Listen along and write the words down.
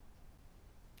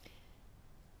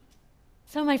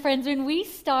So, my friends, when we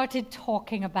started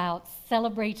talking about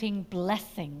celebrating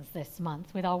blessings this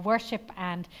month with our worship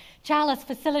and chalice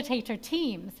facilitator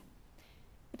teams,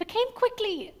 it became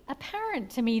quickly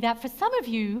apparent to me that for some of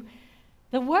you,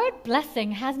 the word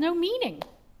blessing has no meaning,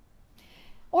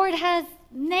 or it has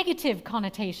negative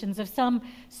connotations of some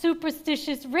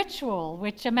superstitious ritual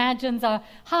which imagines a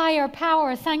higher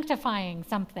power sanctifying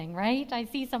something, right? I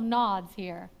see some nods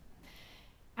here.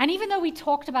 And even though we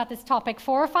talked about this topic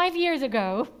 4 or 5 years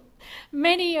ago,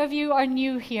 many of you are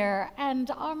new here, and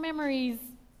our memories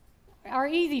are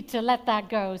easy to let that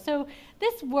go. So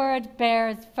this word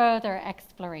bears further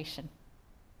exploration.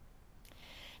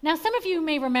 Now, some of you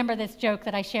may remember this joke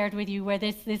that I shared with you where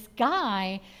this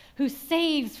guy who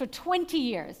saves for 20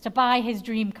 years to buy his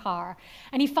dream car,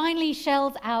 and he finally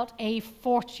shells out a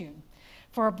fortune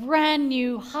for a brand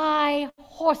new high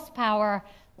horsepower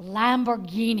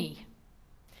Lamborghini.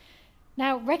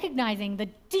 Now, recognizing the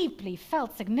deeply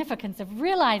felt significance of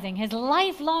realizing his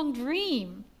lifelong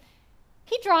dream,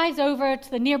 he drives over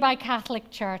to the nearby Catholic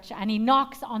church and he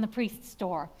knocks on the priest's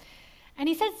door. And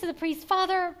he says to the priest,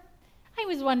 "Father, I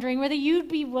was wondering whether you'd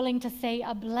be willing to say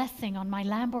a blessing on my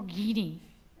Lamborghini."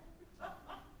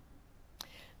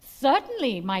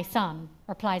 "Certainly, my son,"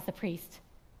 replies the priest.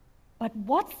 "But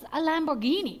what's a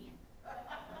Lamborghini?"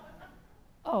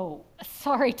 "Oh,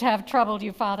 sorry to have troubled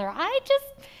you, Father. I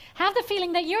just have the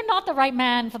feeling that you're not the right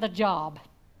man for the job."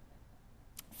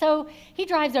 So he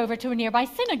drives over to a nearby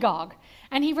synagogue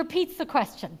and he repeats the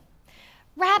question.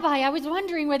 "Rabbi, I was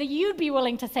wondering whether you'd be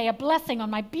willing to say a blessing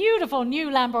on my beautiful new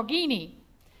Lamborghini."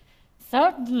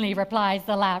 "Certainly," replies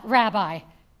the rabbi.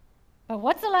 "But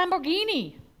what's a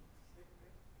Lamborghini?"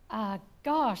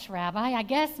 Gosh, Rabbi, I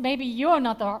guess maybe you're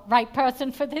not the right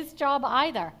person for this job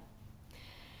either."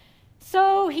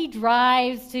 So he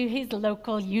drives to his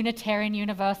local Unitarian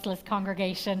Universalist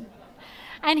congregation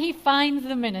and he finds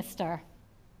the minister.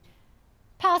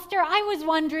 "Pastor, I was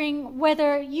wondering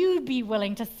whether you'd be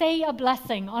willing to say a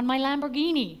blessing on my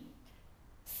Lamborghini."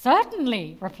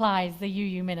 "Certainly," replies the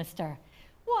UU minister.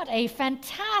 "What a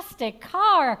fantastic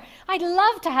car. I'd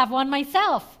love to have one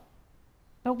myself.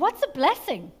 But what's a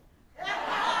blessing?"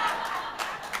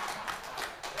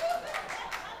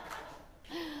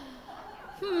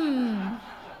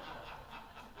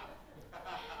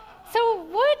 So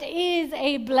what is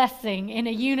a blessing in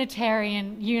a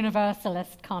Unitarian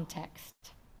Universalist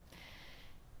context?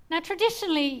 Now,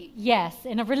 traditionally, yes,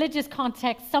 in a religious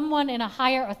context, someone in a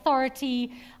higher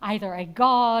authority, either a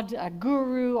god, a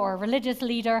guru, or a religious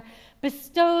leader,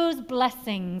 bestows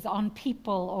blessings on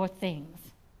people or things.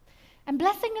 And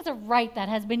blessing is a right that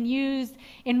has been used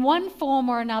in one form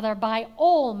or another by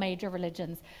all major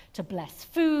religions to bless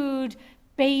food,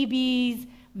 babies,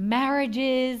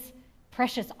 marriages,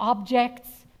 precious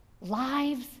objects,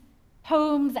 lives,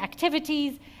 homes,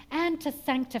 activities, and to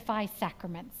sanctify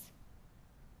sacraments.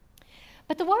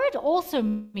 But the word also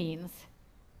means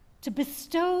to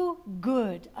bestow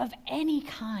good of any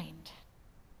kind.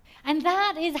 And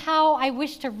that is how I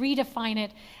wish to redefine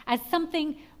it as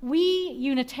something we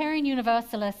Unitarian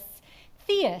Universalists,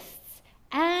 theists,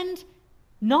 and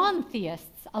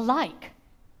non-theists alike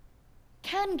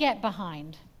can get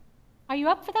behind. Are you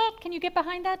up for that? Can you get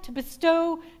behind that? To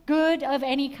bestow good of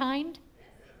any kind?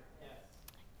 Yes.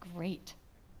 Great.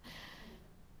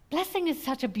 Blessing is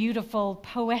such a beautiful,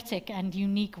 poetic, and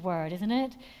unique word, isn't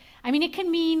it? I mean, it can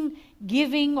mean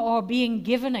giving or being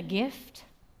given a gift,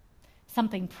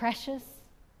 something precious,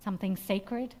 something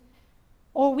sacred.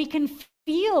 Or we can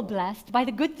feel blessed by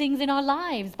the good things in our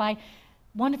lives, by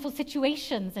wonderful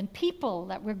situations and people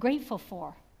that we're grateful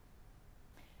for.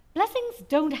 Blessings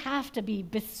don't have to be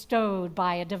bestowed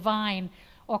by a divine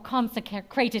or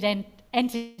consecrated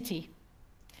entity.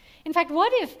 In fact,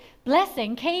 what if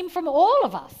blessing came from all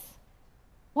of us?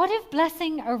 What if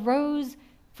blessing arose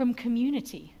from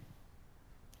community?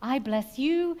 I bless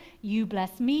you, you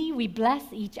bless me, we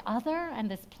bless each other and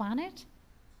this planet.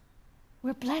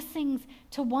 We're blessings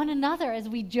to one another as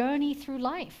we journey through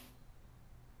life.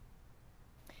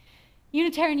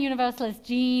 Unitarian Universalist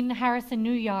Jean Harrison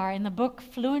Newyar in the book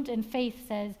Fluent in Faith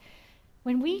says,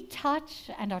 "When we touch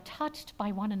and are touched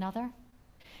by one another,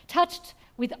 touched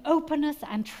with openness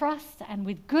and trust and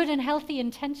with good and healthy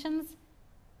intentions,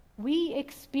 we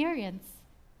experience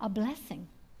a blessing.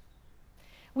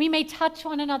 We may touch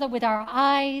one another with our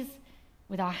eyes,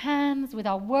 with our hands, with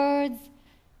our words,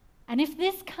 and if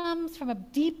this comes from a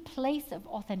deep place of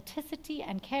authenticity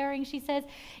and caring," she says,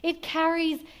 "it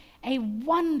carries a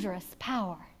wondrous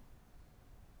power."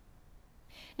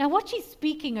 Now, what she's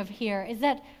speaking of here is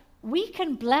that we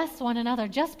can bless one another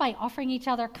just by offering each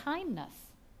other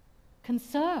kindness,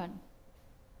 concern,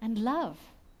 and love.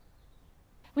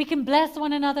 We can bless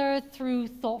one another through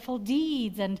thoughtful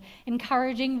deeds and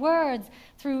encouraging words,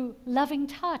 through loving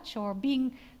touch or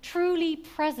being truly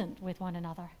present with one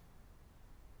another.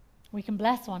 We can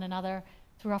bless one another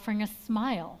through offering a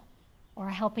smile or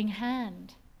a helping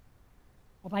hand,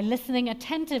 or by listening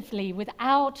attentively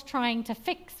without trying to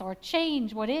fix or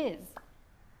change what is.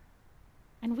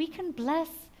 And we can bless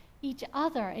each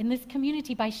other in this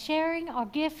community by sharing our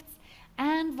gifts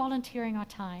and volunteering our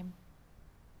time.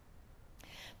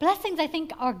 Blessings, I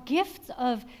think, are gifts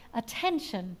of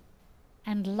attention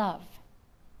and love.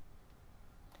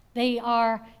 They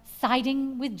are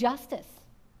siding with justice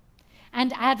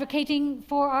and advocating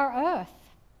for our earth.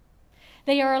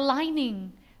 They are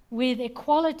aligning with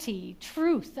equality,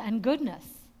 truth, and goodness.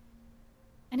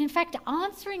 And in fact,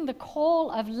 answering the call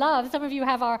of love, some of you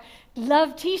have our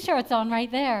love t-shirts on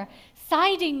right there.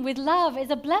 Siding with love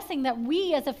is a blessing that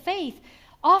we as a faith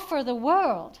offer the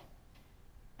world.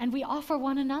 And we offer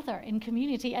one another in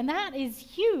community. And that is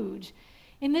huge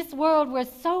in this world where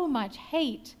so much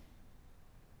hate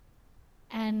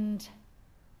and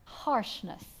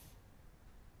harshness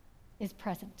is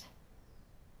present.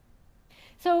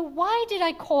 So why did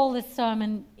I call this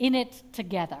sermon "In It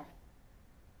Together"?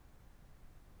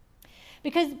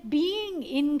 Because being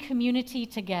in community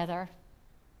together,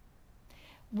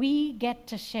 we get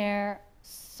to share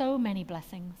so many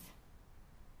blessings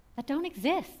that don't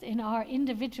exist in our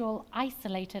individual,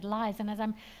 isolated lives. And as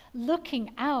I'm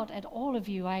looking out at all of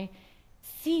you, I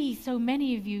see so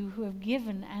many of you who have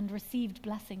given and received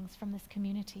blessings from this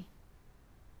community.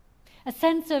 A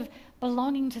sense of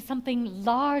belonging to something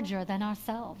larger than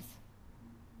ourselves.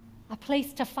 A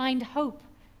place to find hope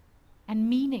and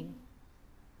meaning.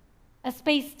 A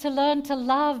space to learn to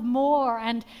love more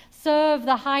and serve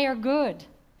the higher good.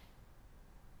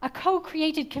 A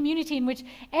co-created community in which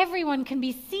everyone can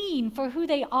be seen for who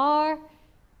they are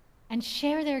and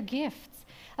share their gifts.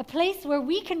 A place where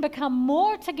we can become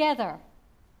more together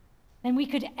than we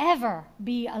could ever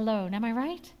be alone. Am I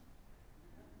right?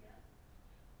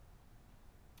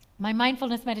 My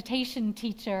mindfulness meditation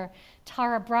teacher,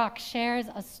 Tara Brock, shares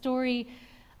a story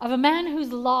of a man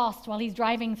who's lost while he's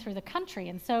driving through the country.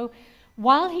 And so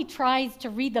while he tries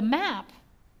to read the map,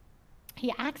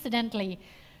 he accidentally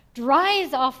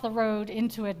drives off the road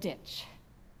into a ditch.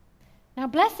 Now,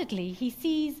 blessedly, he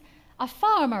sees a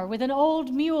farmer with an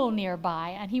old mule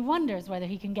nearby, and he wonders whether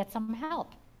he can get some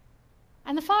help.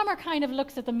 And the farmer kind of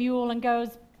looks at the mule and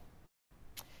goes,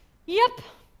 "Yep,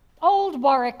 old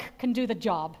Warwick can do the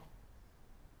job."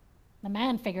 The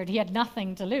man figured he had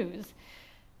nothing to lose.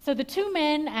 So the two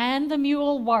men and the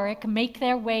mule Warwick make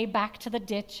their way back to the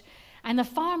ditch, and the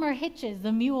farmer hitches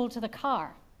the mule to the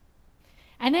car.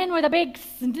 And then with a big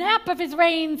snap of his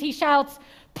reins, he shouts,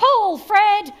 "Pull,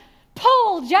 Fred!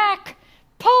 Pull, Jack!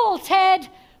 Pull, Ted!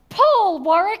 Pull,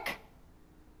 Warwick!"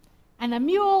 And the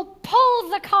mule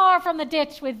pulls the car from the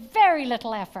ditch with very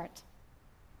little effort.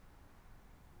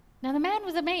 Now the man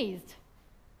was amazed.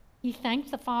 He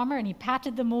thanked the farmer and he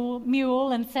patted the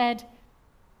mule and said,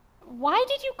 "Why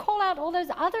did you call out all those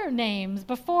other names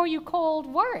before you called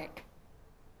Warwick?"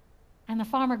 And the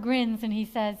farmer grins and he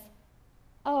says,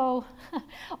 "Oh,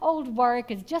 old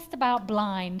Warwick is just about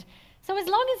blind. So as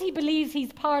long as he believes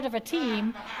he's part of a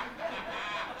team,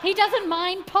 he doesn't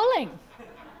mind pulling."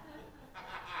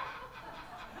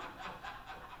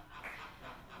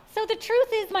 So the truth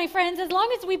is, my friends, as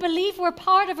long as we believe we're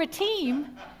part of a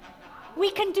team, we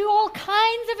can do all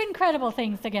kinds of incredible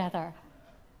things together.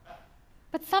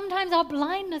 But sometimes our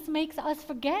blindness makes us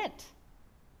forget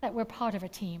that we're part of a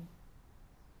team.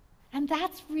 And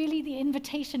that's really the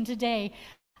invitation today,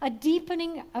 a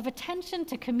deepening of attention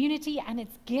to community and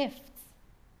its gifts,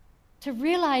 to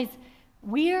realize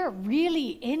we're really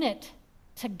in it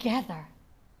together.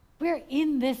 We're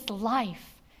in this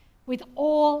life with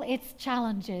all its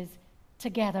challenges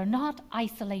together, not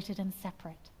isolated and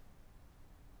separate.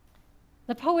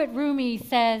 The poet Rumi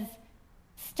says,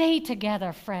 "Stay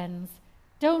together, friends.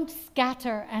 Don't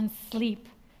scatter and sleep.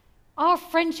 Our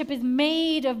friendship is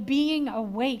made of being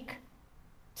awake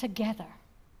together."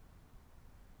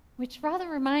 Which rather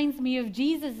reminds me of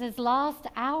Jesus' last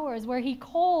hours where he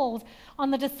called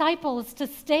on the disciples to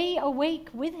stay awake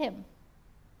with him.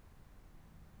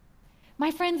 My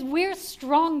friends, we're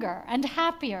stronger and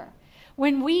happier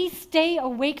when we stay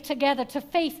awake together to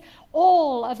face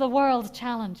all of the world's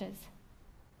challenges.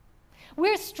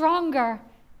 We're stronger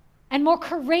and more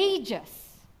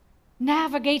courageous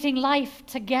navigating life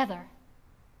together.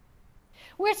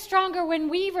 We're stronger when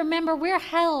we remember we're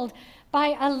held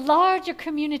by a larger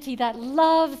community that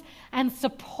loves and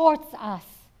supports us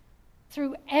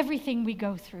through everything we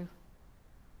go through.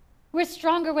 We're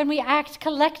stronger when we act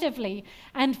collectively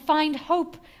and find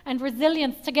hope and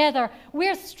resilience together.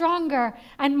 We're stronger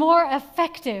and more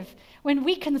effective when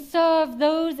we can serve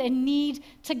those in need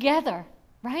together,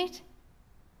 right?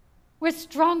 We're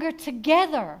stronger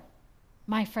together,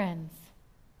 my friends.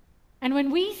 And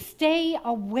when we stay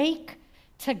awake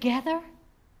together,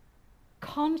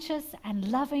 conscious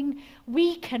and loving,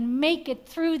 we can make it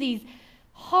through these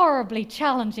horribly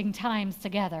challenging times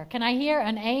together. Can I hear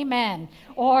an amen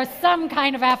or some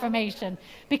kind of affirmation?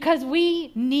 Because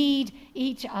we need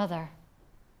each other.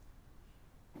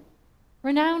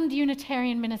 Renowned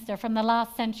Unitarian minister from the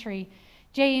last century,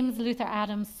 James Luther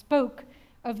Adams, spoke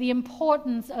of the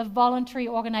importance of voluntary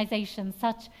organizations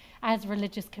such as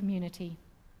religious community.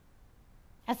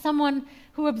 As someone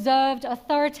who observed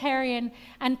authoritarian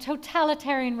and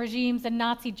totalitarian regimes in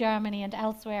Nazi Germany and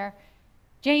elsewhere,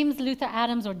 James Luther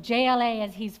Adams, or JLA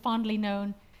as he's fondly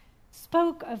known,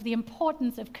 spoke of the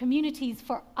importance of communities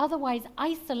for otherwise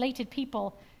isolated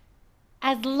people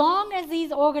as long as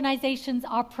these organizations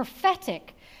are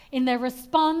prophetic in their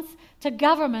response to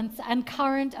governments and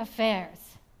current affairs.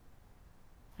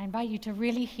 I invite you to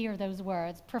really hear those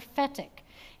words, prophetic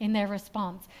in their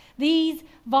response. These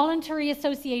voluntary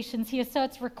associations, he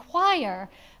asserts, require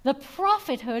the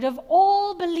prophethood of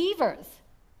all believers.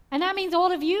 And that means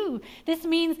all of you. This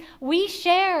means we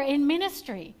share in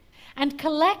ministry and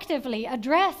collectively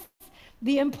address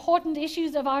the important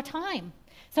issues of our time.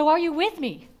 So are you with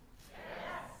me?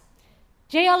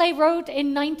 Yes. JLA wrote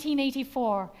in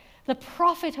 1984, the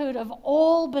prophethood of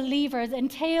all believers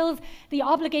entails the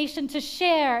obligation to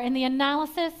share in the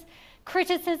analysis,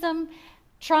 criticism,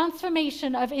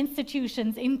 transformation of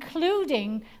institutions,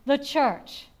 including the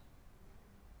church.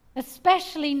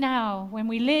 Especially now, when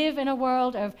we live in a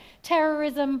world of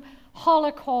terrorism,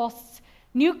 holocausts,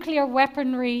 nuclear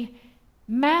weaponry,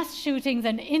 mass shootings,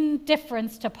 and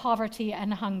indifference to poverty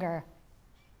and hunger.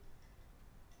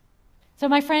 So,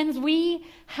 my friends, we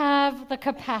have the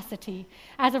capacity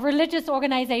as a religious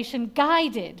organization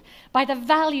guided by the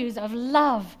values of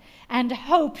love and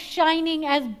hope shining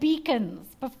as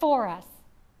beacons before us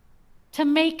to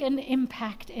make an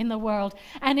impact in the world.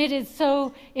 And it is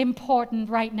so important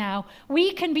right now.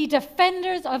 We can be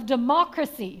defenders of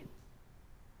democracy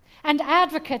and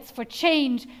advocates for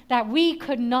change that we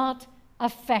could not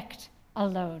affect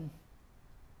alone.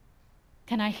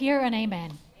 Can I hear an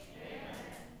amen?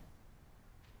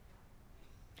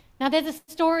 Now, there's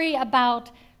a story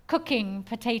about cooking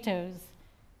potatoes,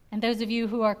 and those of you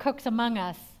who are cooks among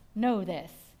us know this.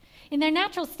 In their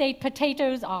natural state,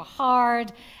 potatoes are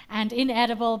hard and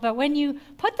inedible, but when you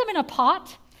put them in a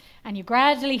pot and you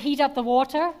gradually heat up the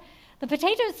water, the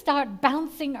potatoes start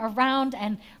bouncing around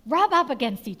and rub up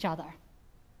against each other.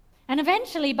 And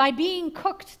eventually, by being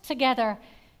cooked together,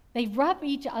 they rub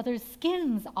each other's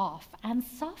skins off and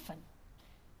soften.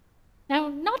 Now,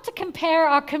 not to compare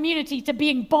our community to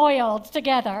being boiled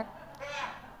together,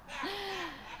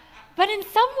 but in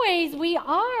some ways we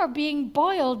are being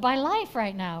boiled by life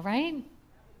right now, right?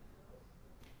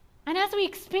 And as we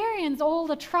experience all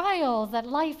the trials that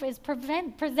life is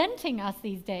presenting us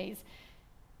these days,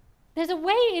 there's a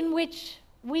way in which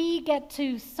we get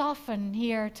to soften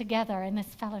here together in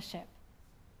this fellowship.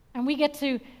 And we get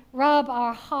to rub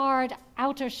our hard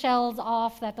outer shells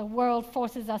off that the world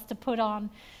forces us to put on,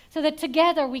 so that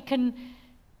together we can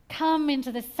come into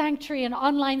the sanctuary and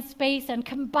online space and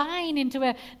combine into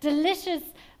a delicious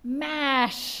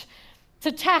mash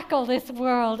to tackle this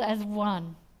world as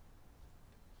one.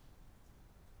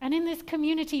 And in this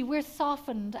community, we're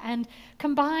softened and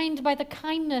combined by the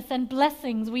kindness and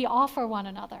blessings we offer one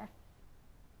another,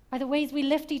 by the ways we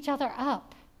lift each other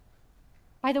up,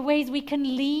 by the ways we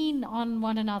can lean on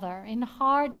one another in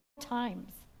hard times.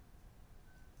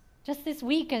 Just this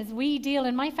week, as we deal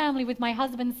in my family with my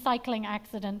husband's cycling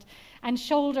accident and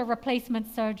shoulder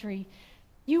replacement surgery,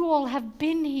 you all have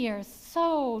been here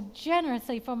so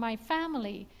generously for my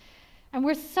family. And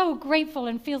we're so grateful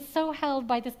and feel so held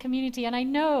by this community. And I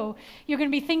know you're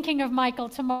going to be thinking of Michael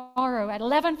tomorrow at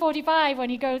 11:45 when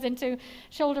he goes into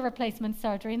shoulder replacement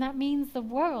surgery. And that means the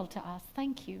world to us.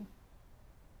 Thank you.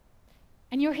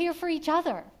 And you're here for each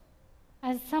other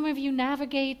as some of you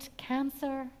navigate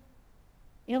cancer,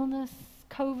 illness,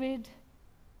 COVID,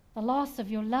 the loss of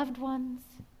your loved ones,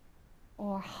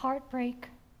 or heartbreak,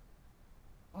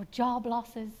 or job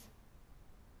losses,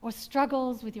 or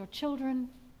struggles with your children,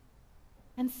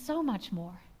 and so much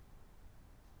more.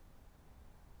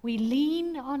 We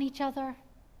lean on each other,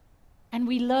 and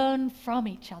we learn from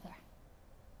each other.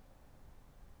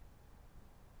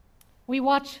 We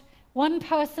watch One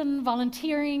person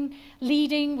volunteering,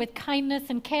 leading with kindness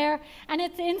and care, and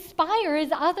it inspires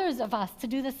others of us to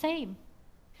do the same.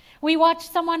 We watch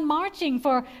someone marching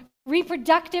for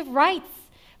reproductive rights,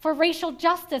 for racial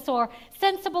justice, or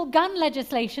sensible gun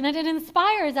legislation, and it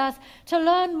inspires us to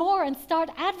learn more and start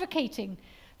advocating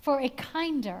for a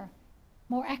kinder,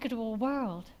 more equitable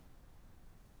world.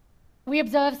 We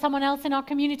observe someone else in our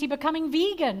community becoming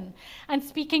vegan and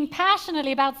speaking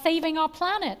passionately about saving our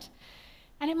planet,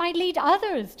 and it might lead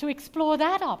others to explore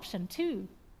that option too.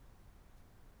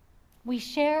 We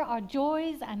share our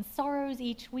joys and sorrows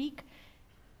each week,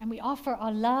 and we offer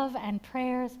our love and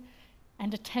prayers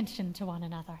and attention to one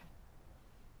another.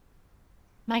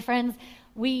 My friends,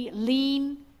 we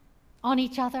lean on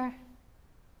each other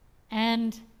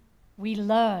and we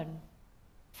learn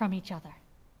from each other.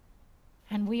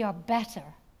 And we are better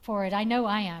for it. I know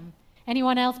I am.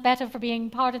 Anyone else better for being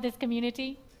part of this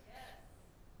community? Yes.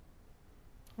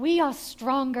 We are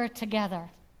stronger together.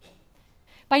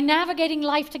 By navigating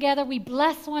life together, we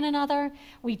bless one another,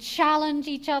 we challenge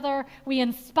each other, we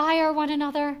inspire one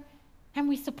another, and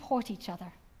we support each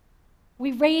other.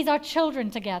 We raise our children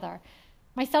together.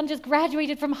 My son just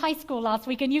graduated from high school last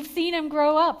week, and you've seen him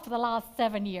grow up for the last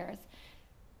 7 years.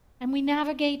 And we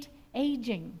navigate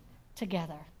aging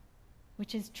together,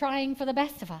 which is trying for the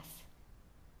best of us.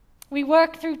 We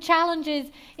work through challenges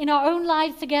in our own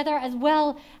lives together, as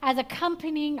well as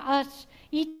accompanying us,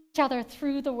 each other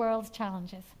through the world's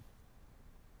challenges.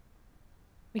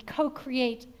 We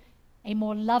co-create a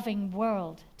more loving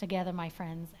world together, my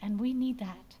friends, and we need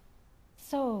that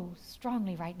so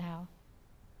strongly right now.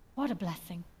 What a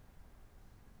blessing.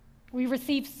 We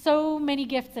receive so many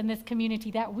gifts in this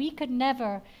community that we could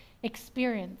never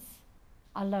experience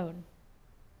alone.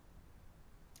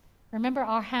 Remember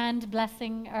our hand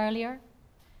blessing earlier?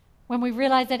 When we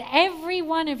realized that every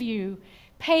one of you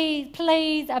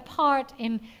plays a part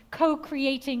in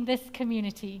co-creating this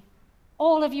community.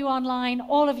 All of you online,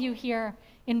 all of you here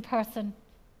in person.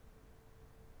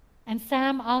 And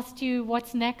Sam asked you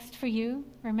what's next for you.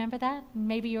 Remember that?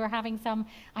 Maybe you were having some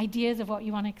ideas of what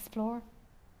you want to explore.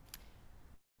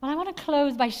 Well, I want to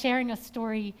close by sharing a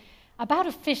story about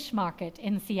a fish market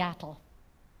in Seattle.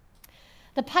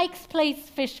 The Pike's Place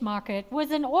Fish Market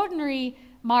was an ordinary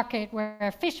market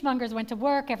where fishmongers went to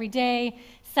work every day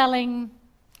selling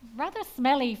rather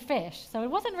smelly fish. So it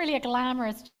wasn't really a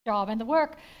glamorous job, and the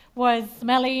work was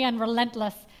smelly and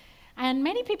relentless, and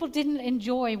many people didn't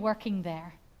enjoy working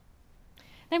there.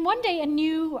 Then one day a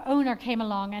new owner came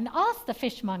along and asked the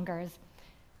fishmongers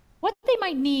what they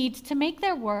might need to make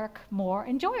their work more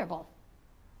enjoyable.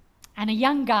 And a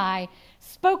young guy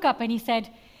spoke up and he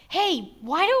said, "Hey,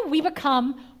 why don't we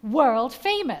become world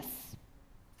famous?"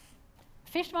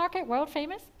 Fish market, world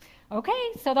famous?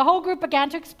 Okay, so the whole group began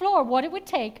to explore what it would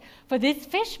take for this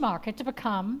fish market to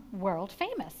become world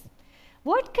famous.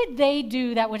 What could they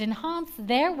do that would enhance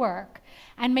their work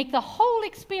and make the whole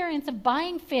experience of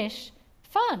buying fish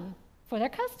fun for their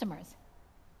customers?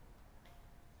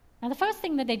 Now, the first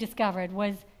thing that they discovered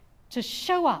was to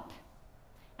show up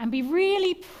and be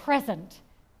really present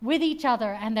with each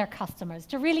other and their customers,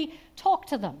 to really talk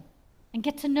to them and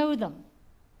get to know them.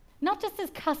 Not just as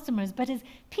customers, but as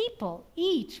people,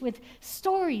 each with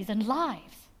stories and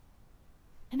lives.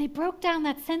 And they broke down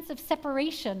that sense of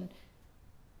separation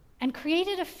and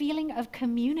created a feeling of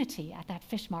community at that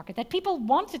fish market that people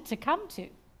wanted to come to.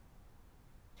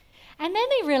 And then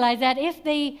they realized that if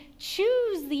they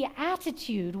choose the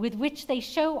attitude with which they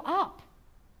show up,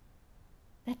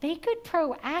 that they could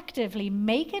proactively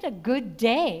make it a good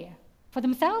day for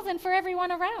themselves and for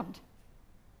everyone around.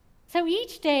 So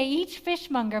each day, each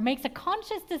fishmonger makes a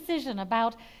conscious decision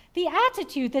about the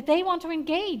attitude that they want to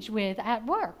engage with at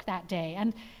work that day.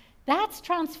 And that's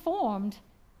transformed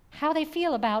how they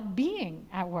feel about being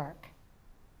at work.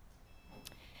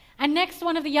 And next,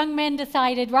 one of the young men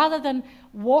decided, rather than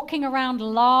walking around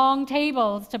long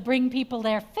tables to bring people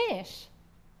their fish,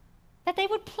 that they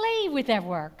would play with their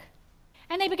work.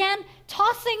 And they began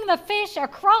tossing the fish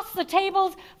across the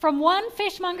tables from one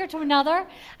fishmonger to another,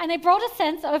 and they brought a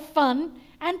sense of fun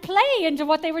and play into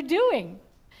what they were doing.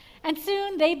 And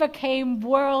soon they became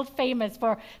world famous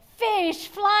for fish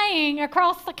flying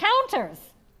across the counters.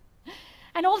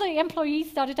 And all the employees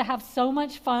started to have so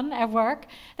much fun at work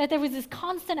that there was this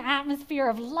constant atmosphere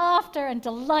of laughter and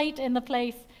delight in the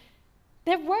place.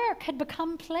 Their work had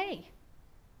become play.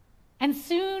 And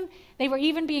soon they were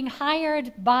even being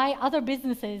hired by other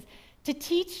businesses to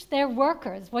teach their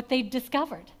workers what they'd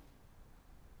discovered.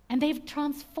 And they've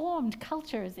transformed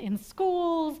cultures in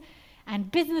schools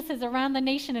and businesses around the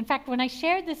nation. In fact, when I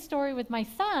shared this story with my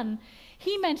son,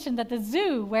 he mentioned that the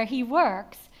zoo where he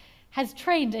works has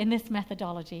trained in this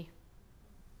methodology.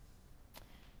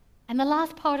 And the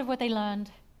last part of what they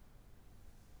learned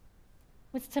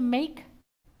was to make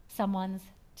someone's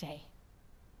day.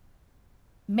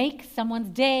 Make someone's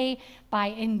day by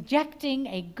injecting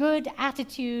a good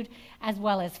attitude as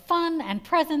well as fun and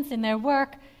presence in their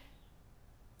work.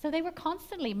 So they were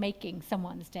constantly making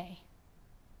someone's day.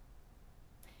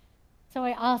 So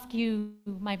I ask you,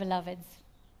 my beloveds,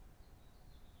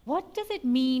 what does it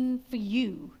mean for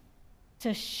you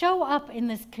to show up in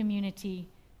this community,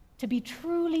 to be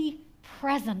truly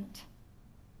present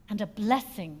and a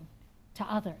blessing to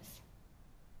others?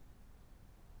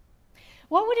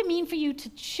 What would it mean for you to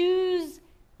choose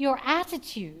your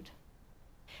attitude?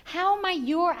 How might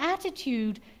your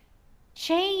attitude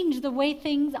change the way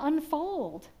things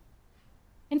unfold?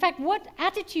 In fact, what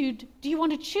attitude do you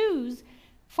want to choose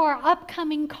for our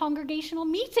upcoming congregational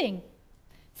meeting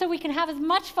so we can have as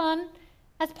much fun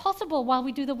as possible while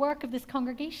we do the work of this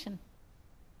congregation?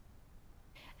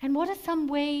 And what are some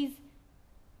ways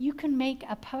you can make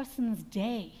a person's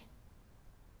day?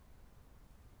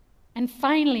 And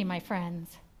finally, my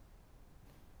friends,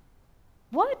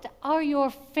 what are your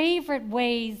favorite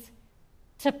ways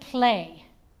to play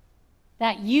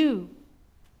that you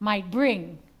might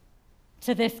bring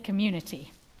to this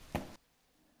community?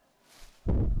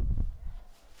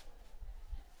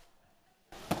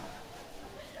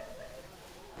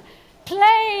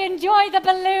 Play, enjoy the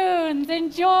balloons,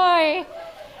 enjoy,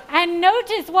 and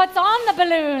notice what's on the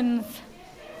balloons.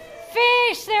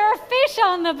 Fish, there are fish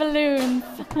on the balloons.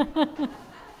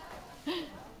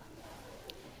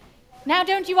 Now,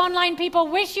 don't you online people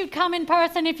wish you'd come in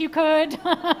person if you could?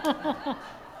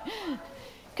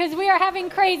 Because we are having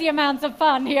crazy amounts of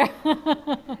fun here.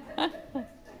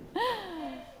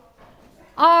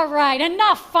 All right,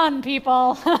 enough fun,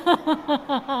 people.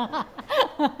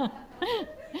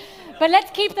 But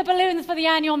let's keep the balloons for the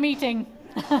annual meeting.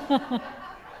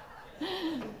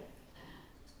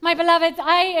 My beloveds,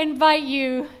 I invite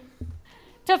you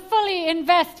to fully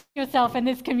invest yourself in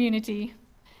this community.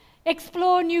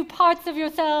 Explore new parts of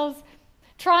yourselves.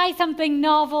 Try something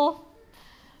novel.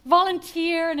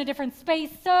 Volunteer in a different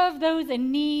space. Serve those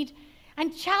in need.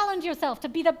 And challenge yourself to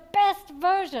be the best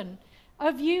version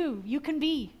of you can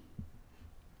be.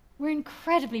 We're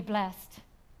incredibly blessed,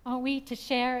 aren't we, to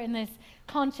share in this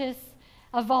conscious,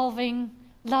 evolving,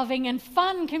 loving, and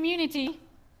fun community.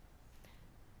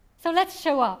 So let's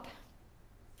show up.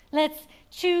 Let's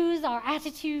choose our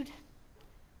attitude.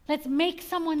 Let's make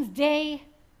someone's day.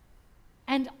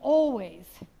 And always,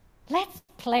 let's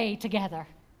play together.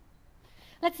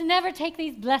 Let's never take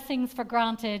these blessings for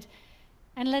granted.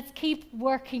 And let's keep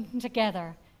working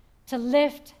together to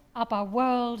lift up our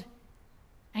world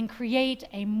and create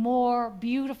a more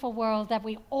beautiful world that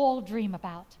we all dream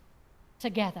about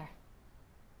together.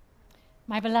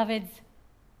 My beloveds,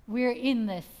 we're in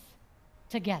this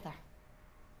together.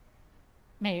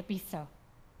 May it be so.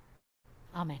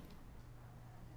 Amen.